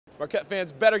Marquette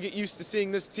fans better get used to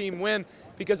seeing this team win,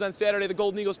 because on Saturday the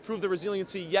Golden Eagles proved their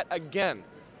resiliency yet again,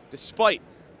 despite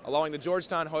allowing the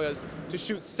Georgetown Hoyas to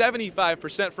shoot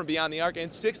 75% from beyond the arc and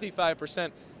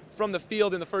 65% from the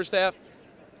field in the first half.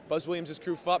 Buzz Williams'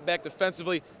 crew fought back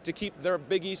defensively to keep their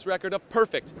Big East record a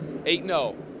perfect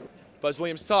 8-0. Buzz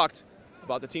Williams talked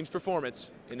about the team's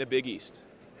performance in the Big East.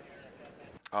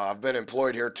 I've been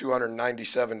employed here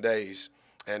 297 days,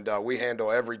 and we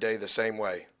handle every day the same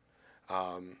way.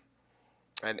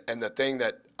 And the thing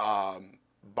that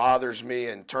bothers me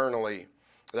internally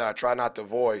that I try not to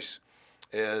voice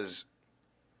is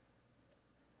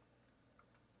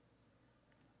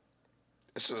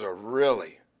this is a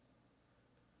really,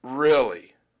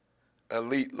 really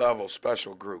elite level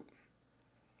special group.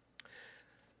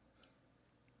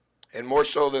 And more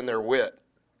so than their wit,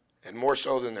 and more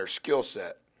so than their skill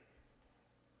set,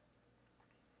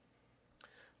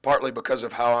 partly because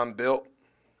of how I'm built,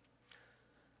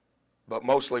 but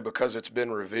mostly because it's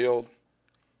been revealed,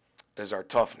 is our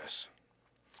toughness.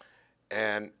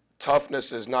 And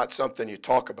toughness is not something you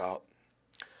talk about.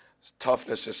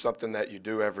 Toughness is something that you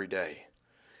do every day.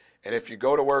 And if you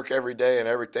go to work every day and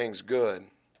everything's good,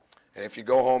 and if you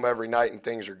go home every night and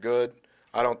things are good,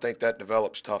 I don't think that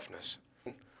develops toughness.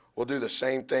 We'll do the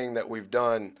same thing that we've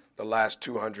done the last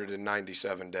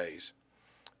 297 days.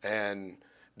 And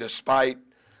despite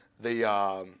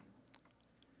the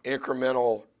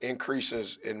incremental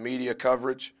increases in media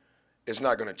coverage, it's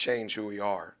not going to change who we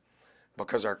are,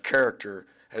 because our character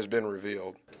has been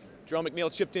revealed. Jerome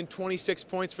McNeil chipped in 26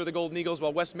 points for the Golden Eagles,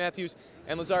 while Wes Matthews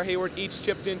and Lazar Hayward each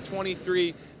chipped in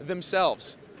 23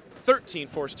 themselves. 13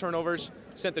 forced turnovers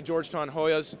sent the Georgetown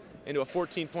Hoyas into a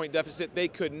 14-point deficit they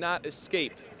could not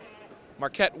escape.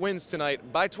 Marquette wins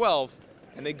tonight by 12,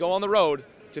 and they go on the road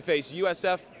to face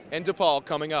USF and DePaul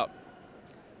coming up.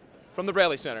 From the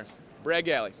Bradley Center, Brad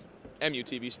Galli,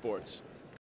 MUTV Sports.